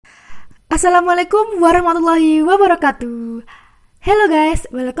Assalamualaikum warahmatullahi wabarakatuh. Hello guys,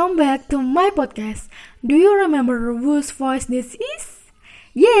 welcome back to my podcast. Do you remember whose voice this is?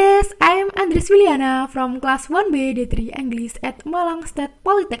 Yes, I am Wiliana from class 1B D3 English at Malang State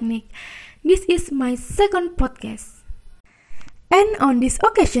Polytechnic. This is my second podcast. And on this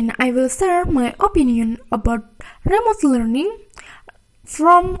occasion, I will share my opinion about remote learning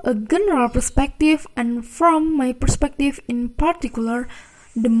from a general perspective and from my perspective in particular,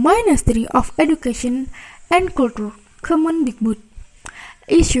 the Ministry of Education and Culture, Kemendikbud,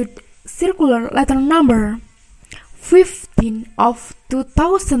 issued circular letter number 15 of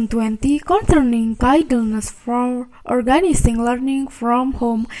 2020 concerning guidelines for organizing learning from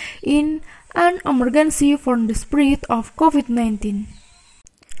home in an emergency for the spread of COVID-19.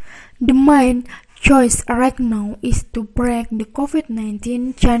 The main choice right now is to break the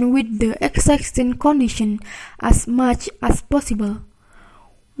COVID-19 chain with the existing condition as much as possible,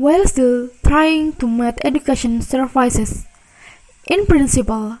 while still trying to meet education services. In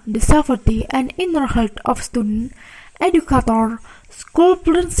principle, the safety and inner health of student, educator, school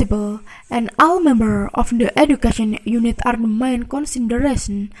principal, and all members of the education unit are the main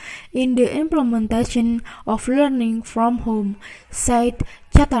consideration in the implementation of learning from home, said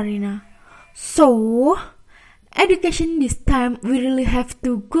Chatarina. So, education this time we really have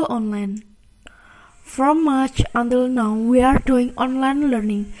to go online. From March until now, we are doing online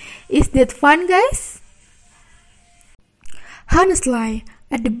learning. Is that fun, guys? Honestly,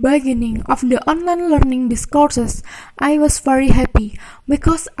 at the beginning of the online learning discourses, I was very happy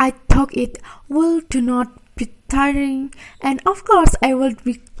because I thought it would not be tiring and of course I would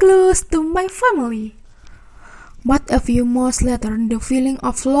be close to my family. But a few months later, the feeling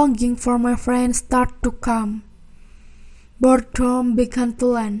of longing for my friends started to come. Boredom began to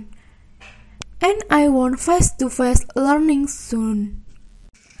land. And I want face-to-face learning soon.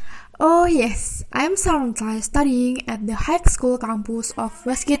 Oh yes, I am currently studying at the high school campus of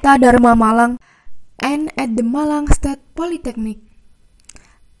Waskita Dharma Malang and at the Malang State Polytechnic.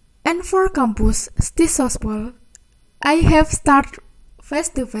 And for campus Stisospol, I have started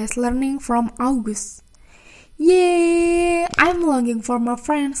face-to-face learning from August. Yay! I'm longing for my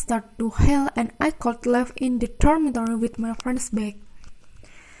friends start to hell and I could live in the dormitory with my friends back.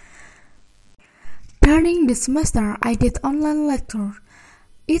 During the semester, I did online lecture.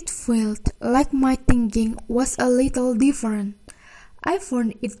 It felt like my thinking was a little different. I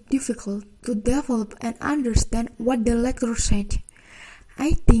found it difficult to develop and understand what the lecturer said.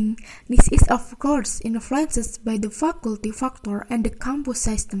 I think this is of course influenced by the faculty factor and the campus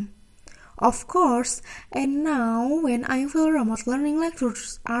system. Of course, and now when I feel remote learning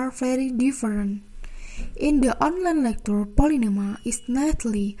lectures are very different. In the online lecture, Polynema is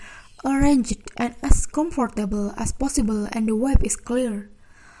neatly arranged and as comfortable as possible and the web is clear.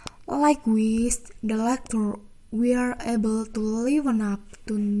 Like with the lecture, we are able to liven up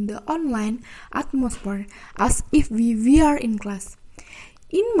to the online atmosphere as if we were in class.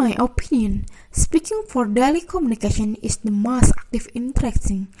 In my opinion, speaking for daily communication is the most active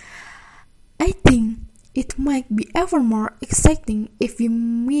interaction. I think it might be ever more exciting if we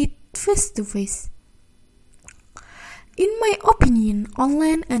meet face to face. In my opinion,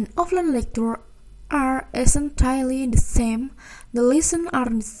 online and offline lecture are essentially the same. The lessons are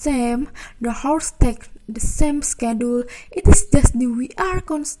the same. The hours take the same schedule. It is just that we are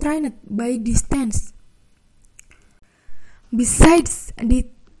constrained by distance. Besides that,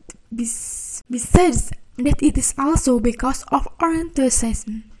 it is also because of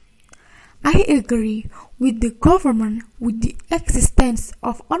orientation. I agree with the government with the existence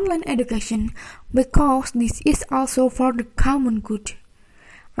of online education because this is also for the common good.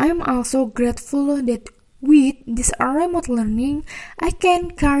 I am also grateful that with this remote learning, I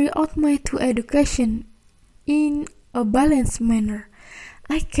can carry out my two education in a balanced manner.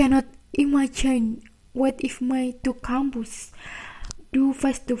 I cannot imagine what if my two campus do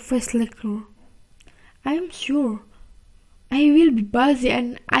face-to-face lecture. I am sure I will be busy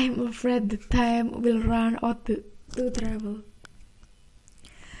and I am afraid the time will run out to travel.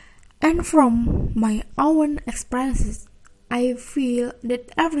 And from my own experiences, I feel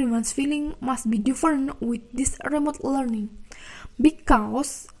that everyone's feeling must be different with this remote learning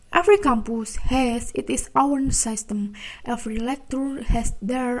because every campus has its own system, every lecturer has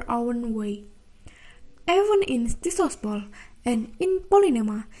their own way. Even in Stisospol and in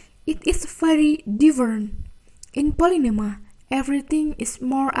Polynema, it is very different. In Polynema, everything is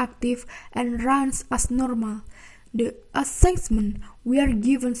more active and runs as normal. The assessment we are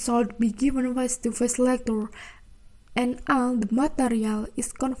given should be given face-to-face lecture and all the material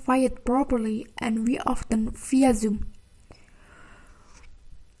is conveyed properly and we often via Zoom.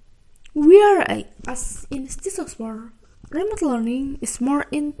 Whereas in Stissos 4, remote learning is more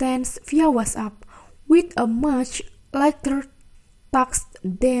intense via WhatsApp, with a much lighter task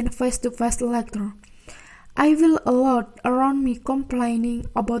than face-to-face lecture. I feel a lot around me complaining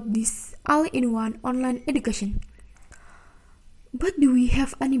about this all-in-one online education. But do we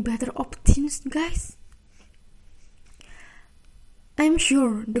have any better options, guys? I'm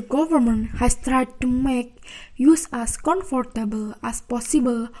sure the government has tried to make use as comfortable as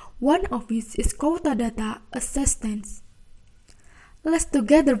possible. One of it is quota data assistance. Let's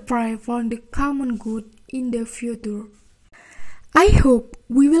together pray for the common good in the future. I hope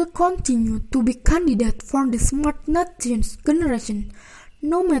we will continue to be candidate for the smart nations generation.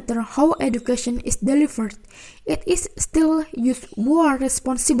 No matter how education is delivered, it is still you who are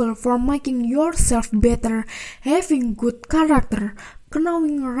responsible for making yourself better, having good character,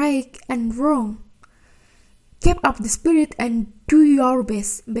 knowing right and wrong. Keep up the spirit and do your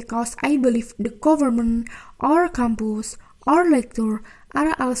best, because I believe the government, our campus, our lecturer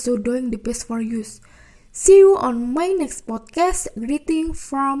are also doing the best for you. See you on my next podcast. Greeting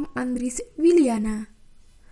from Andres Wiliana.